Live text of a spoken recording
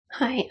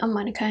Hi, I'm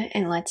Monica,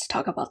 and let's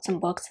talk about some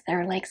books that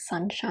are like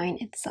sunshine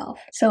itself.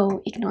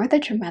 So, ignore the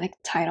dramatic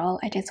title.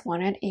 I just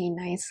wanted a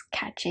nice,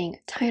 catching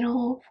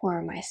title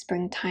for my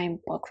springtime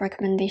book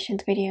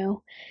recommendations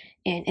video.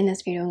 And in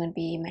this video, I'm going to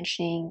be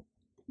mentioning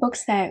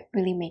books that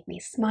really made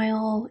me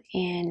smile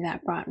and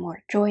that brought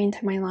more joy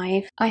into my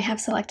life. I have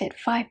selected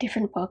 5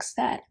 different books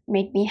that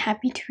made me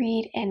happy to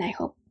read, and I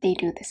hope they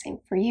do the same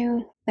for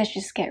you. Let's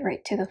just get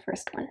right to the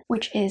first one,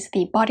 which is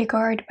The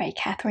Bodyguard by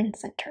Katherine.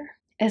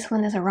 This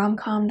one is a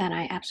rom-com that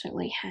I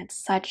absolutely had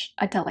such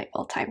a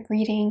delightful time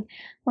reading.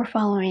 We're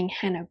following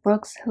Hannah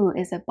Brooks, who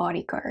is a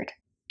bodyguard.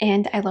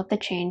 And I love the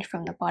change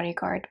from the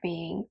bodyguard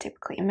being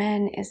typically a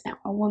man is now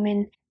a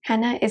woman.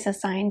 Hannah is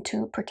assigned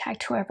to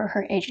protect whoever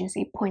her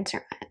agency points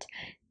her at.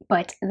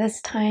 But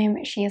this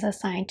time, she is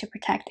assigned to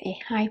protect a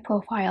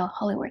high-profile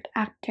Hollywood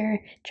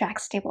actor, Jack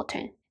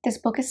Stapleton. This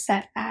book is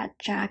set at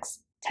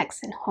Jack's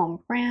Texan home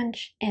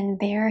ranch, and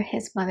there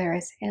his mother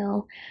is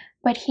ill,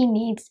 but he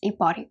needs a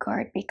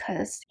bodyguard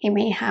because he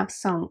may have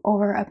some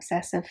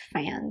over-obsessive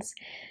fans.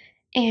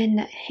 And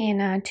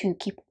Hannah, to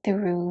keep the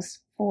rules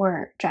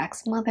for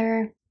Jack's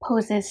mother,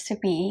 poses to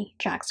be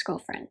Jack's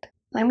girlfriend.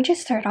 Let me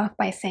just start off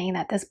by saying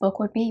that this book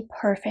would be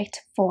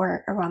perfect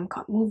for a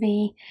rom-com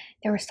movie.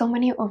 There were so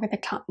many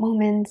over-the-top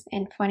moments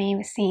and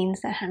funny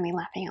scenes that had me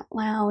laughing out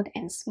loud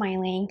and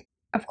smiling.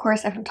 Of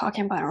course, if I'm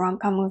talking about a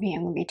rom-com movie,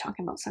 I'm going to be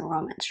talking about some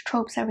romance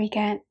tropes that we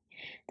get.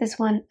 This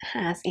one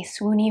has a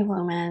swoony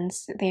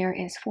romance. There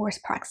is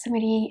forced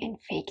proximity and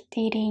fake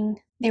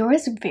dating. There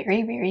was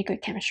very, very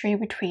good chemistry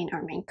between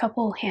our main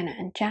couple, Hannah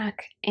and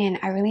Jack, and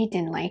I really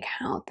didn't like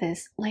how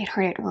this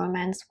lighthearted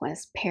romance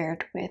was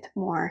paired with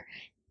more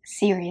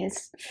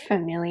serious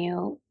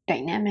familial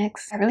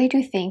dynamics. I really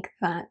do think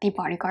that The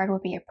Bodyguard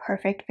would be a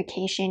perfect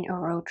vacation or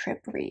road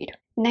trip read.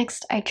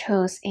 Next, I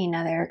chose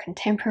another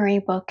contemporary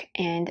book,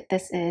 and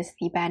this is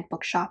The Bad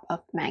Bookshop of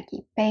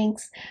Maggie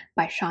Banks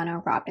by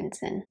Shauna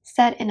Robinson.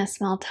 Set in a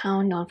small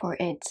town known for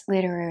its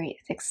literary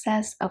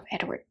success of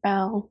Edward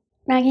Bell,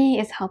 Maggie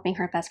is helping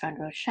her best friend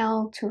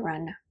Rochelle to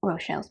run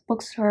Rochelle's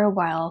bookstore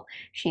while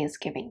she is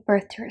giving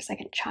birth to her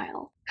second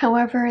child.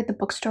 However, the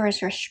bookstore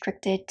is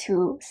restricted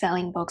to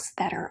selling books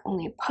that are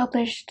only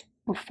published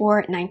before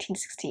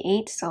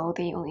 1968, so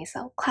they only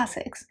sell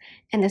classics.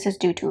 And this is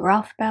due to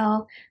Ralph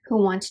Bell, who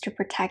wants to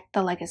protect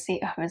the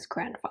legacy of his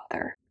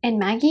grandfather. And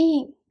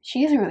Maggie,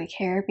 she doesn't really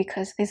care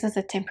because this is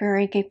a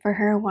temporary gig for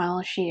her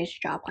while she is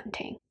job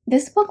hunting.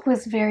 This book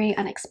was very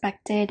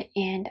unexpected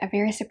and a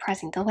very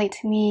surprising delight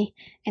to me,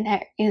 and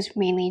that is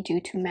mainly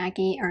due to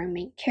Maggie, our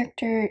main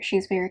character.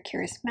 She's very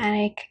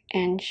charismatic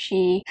and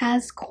she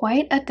has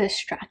quite a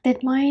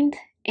distracted mind,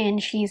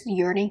 and she's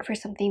yearning for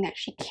something that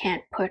she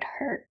can't put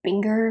her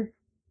finger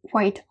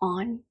quite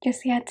on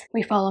just yet.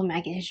 We follow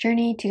Maggie's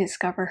journey to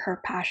discover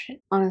her passion.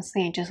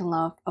 Honestly, I just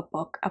love a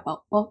book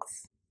about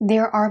books.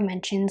 There are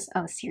mentions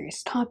of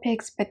serious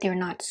topics, but they're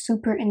not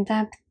super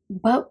in-depth.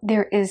 But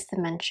there is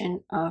the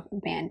mention of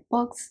banned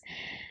books,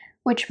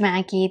 which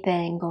Maggie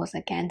then goes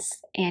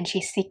against, and she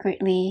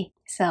secretly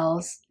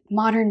sells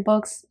modern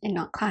books and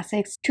not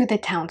classics to the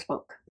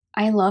townsfolk.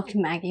 I loved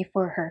Maggie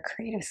for her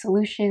creative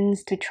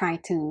solutions to try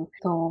to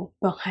go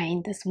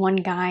behind this one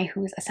guy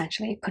who is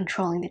essentially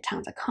controlling the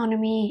town's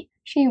economy.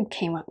 She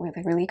came up with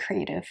really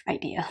creative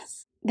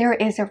ideas. There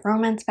is a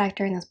romance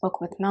factor in this book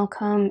with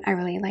Malcolm. I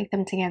really like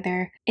them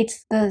together.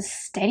 It's the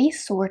steady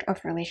sort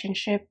of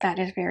relationship that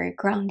is very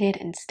grounded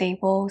and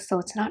stable, so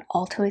it's not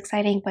all too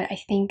exciting, but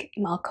I think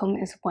Malcolm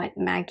is what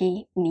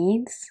Maggie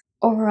needs.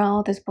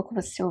 Overall, this book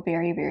was still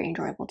very, very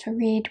enjoyable to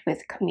read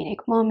with comedic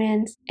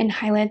moments and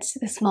highlights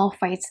the small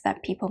fights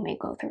that people may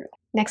go through.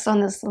 Next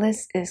on this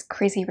list is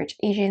Crazy Rich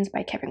Asians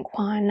by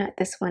Kwan.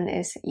 This one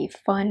is a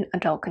fun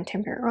adult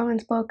contemporary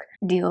romance book.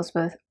 It deals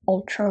with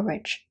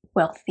ultra-rich,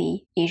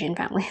 wealthy Asian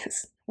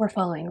families. We're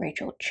following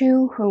Rachel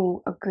Chu,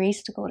 who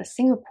agrees to go to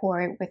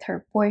Singapore with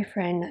her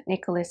boyfriend,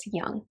 Nicholas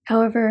Young.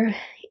 However,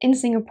 in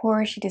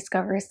Singapore, she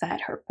discovers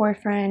that her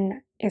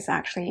boyfriend is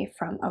actually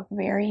from a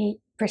very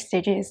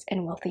prestigious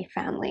and wealthy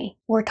family.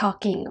 We're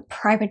talking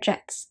private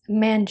jets,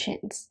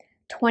 mansions,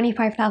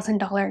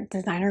 $25,000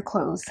 designer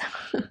clothes.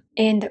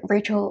 And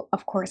Rachel,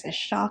 of course, is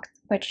shocked,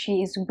 but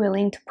she is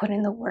willing to put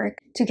in the work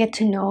to get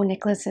to know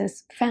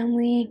Nicholas's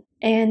family.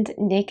 And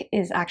Nick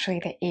is actually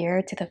the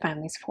heir to the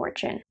family's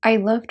fortune. I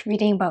loved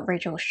reading about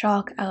Rachel's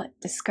shock at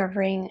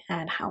discovering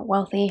and how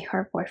wealthy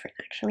her boyfriend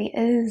actually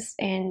is,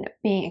 and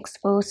being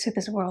exposed to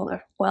this world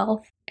of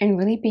wealth and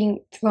really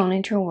being thrown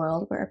into a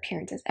world where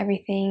appearance is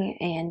everything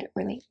and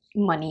really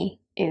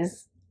money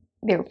is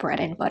their bread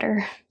and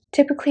butter.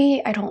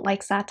 Typically, I don't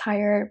like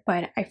satire,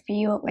 but I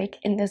feel like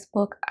in this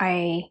book,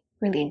 I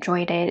really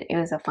enjoyed it. It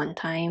was a fun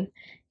time,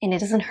 and it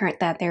doesn't hurt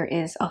that there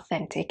is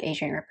authentic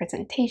Asian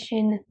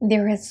representation.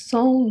 There is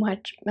so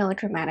much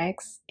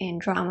melodramatics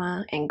and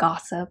drama and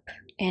gossip,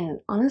 and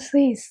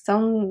honestly,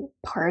 some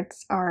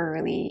parts are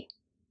really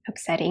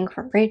upsetting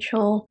for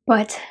Rachel,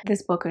 but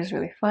this book was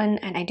really fun,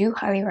 and I do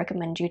highly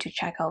recommend you to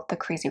check out the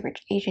Crazy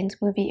Rich Asians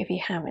movie if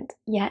you haven't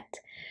yet.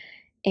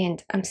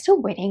 and I'm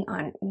still waiting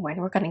on when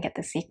we're gonna get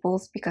the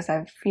sequels because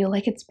I feel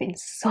like it's been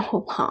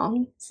so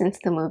long since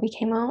the movie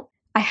came out.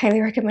 I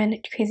highly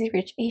recommend Crazy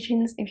Rich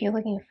Asians if you're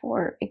looking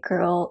for a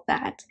girl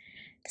that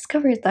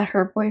discovers that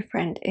her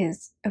boyfriend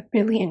is a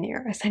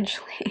billionaire,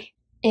 essentially.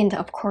 And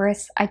of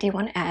course, I did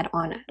want to add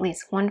on at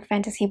least one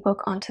fantasy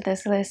book onto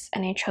this list,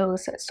 and I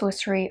chose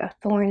Sorcery of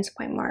Thorns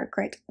by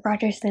Margaret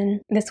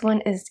Rogerson. This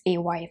one is a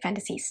YA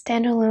fantasy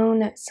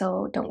standalone,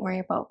 so don't worry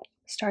about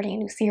starting a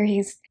new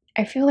series.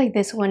 I feel like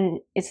this one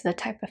is the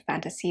type of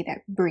fantasy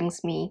that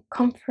brings me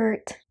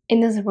comfort. In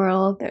this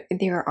world,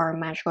 there are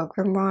magical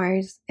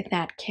grimoires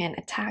that can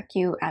attack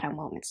you at a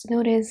moment's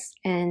notice,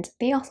 and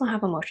they also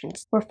have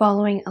emotions. We're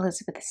following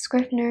Elizabeth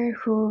Scrivener,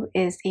 who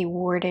is a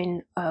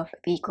warden of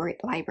the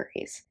Great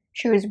Libraries.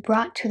 She was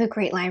brought to the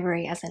Great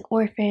Library as an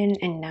orphan,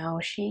 and now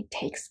she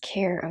takes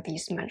care of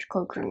these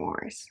magical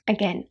grimoires.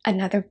 Again,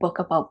 another book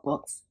about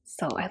books,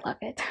 so I love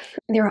it.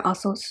 There are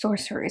also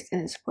sorcerers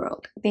in this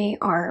world. They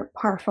are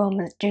powerful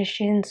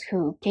magicians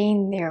who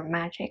gain their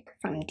magic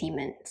from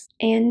demons,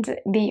 and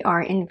they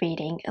are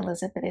invading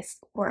Elizabeth's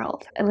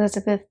world.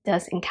 Elizabeth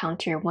does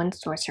encounter one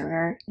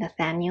sorcerer,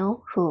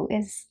 Nathaniel, who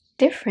is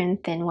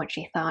different than what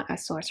she thought a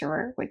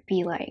sorcerer would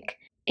be like,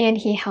 and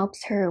he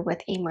helps her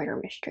with a murder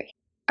mystery.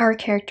 Our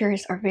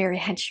characters are very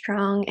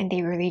headstrong and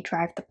they really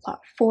drive the plot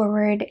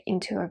forward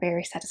into a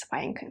very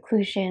satisfying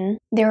conclusion.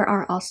 There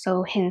are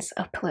also hints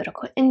of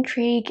political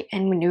intrigue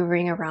and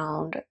maneuvering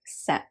around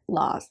set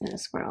laws in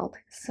this world,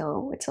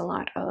 so it's a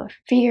lot of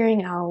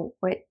figuring out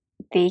what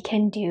they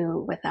can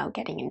do without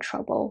getting in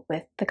trouble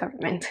with the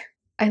government.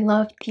 I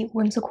love the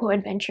whimsical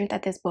adventure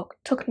that this book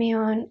took me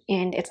on,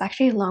 and it's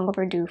actually long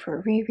overdue for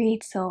a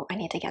reread, so I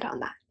need to get on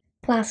that.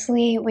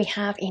 Lastly, we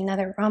have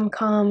another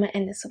rom-com,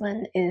 and this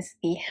one is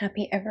the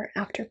Happy Ever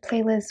After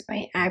playlist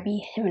by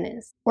Abby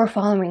Jimenez. We're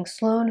following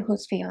Sloane,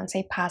 whose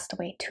fiance passed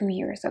away 2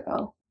 years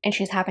ago, and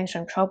she's having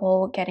some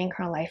trouble getting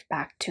her life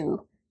back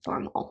to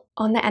normal.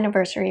 On the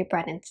anniversary of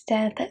Brandon's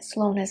death,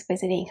 Sloane is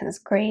visiting his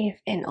grave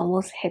and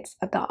almost hits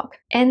a dog.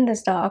 And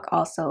this dog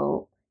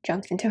also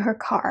jumps into her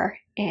car,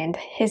 and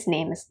his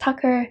name is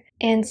Tucker,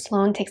 and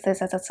Sloane takes this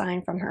as a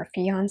sign from her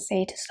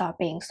fiance to stop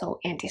being so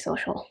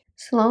antisocial.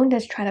 Sloane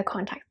does try to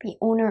contact the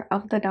owner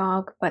of the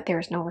dog, but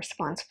there's no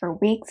response for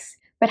weeks.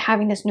 But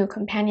having this new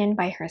companion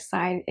by her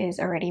side is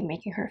already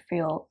making her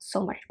feel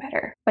so much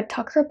better. But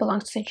Tucker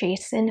belongs to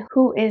Jason,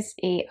 who is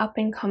a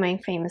up-and-coming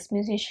famous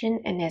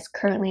musician and is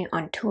currently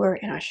on tour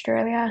in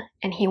Australia,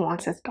 and he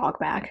wants his dog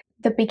back.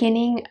 The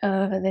beginning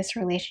of this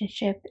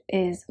relationship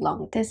is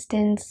long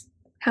distance.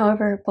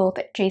 However, both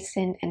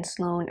Jason and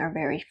Sloane are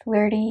very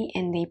flirty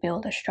and they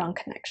build a strong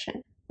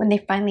connection. When they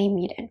finally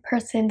meet in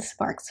person,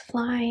 sparks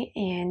fly,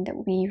 and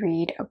we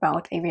read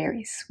about a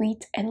very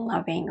sweet and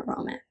loving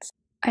romance.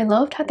 I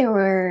loved how there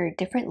were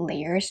different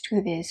layers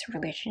to this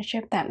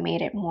relationship that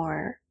made it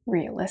more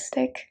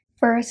realistic.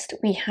 First,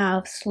 we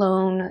have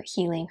Sloane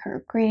healing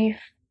her grief.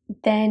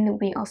 Then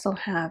we also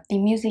have the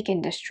music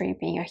industry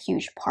being a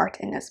huge part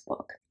in this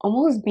book,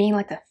 almost being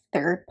like a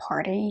third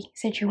party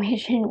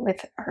situation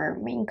with our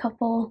main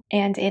couple,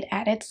 and it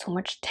added so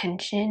much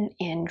tension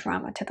and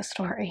drama to the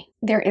story.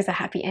 There is a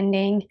happy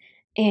ending,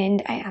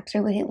 and I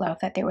absolutely love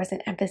that there was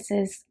an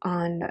emphasis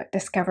on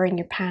discovering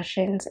your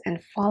passions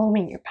and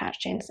following your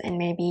passions, and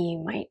maybe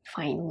you might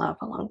find love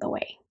along the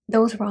way.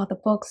 Those were all the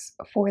books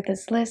for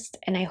this list,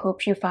 and I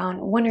hope you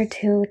found one or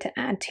two to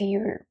add to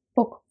your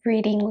book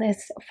reading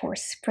list for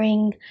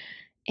spring.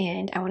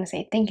 And I want to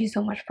say thank you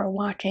so much for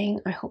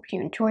watching. I hope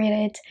you enjoyed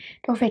it.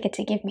 Don't forget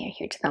to give me a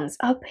huge thumbs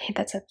up, hit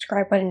that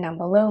subscribe button down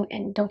below,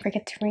 and don't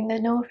forget to ring the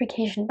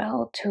notification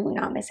bell to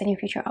not miss any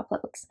future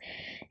uploads.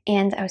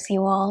 And I'll see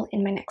you all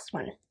in my next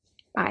one.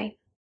 Bye.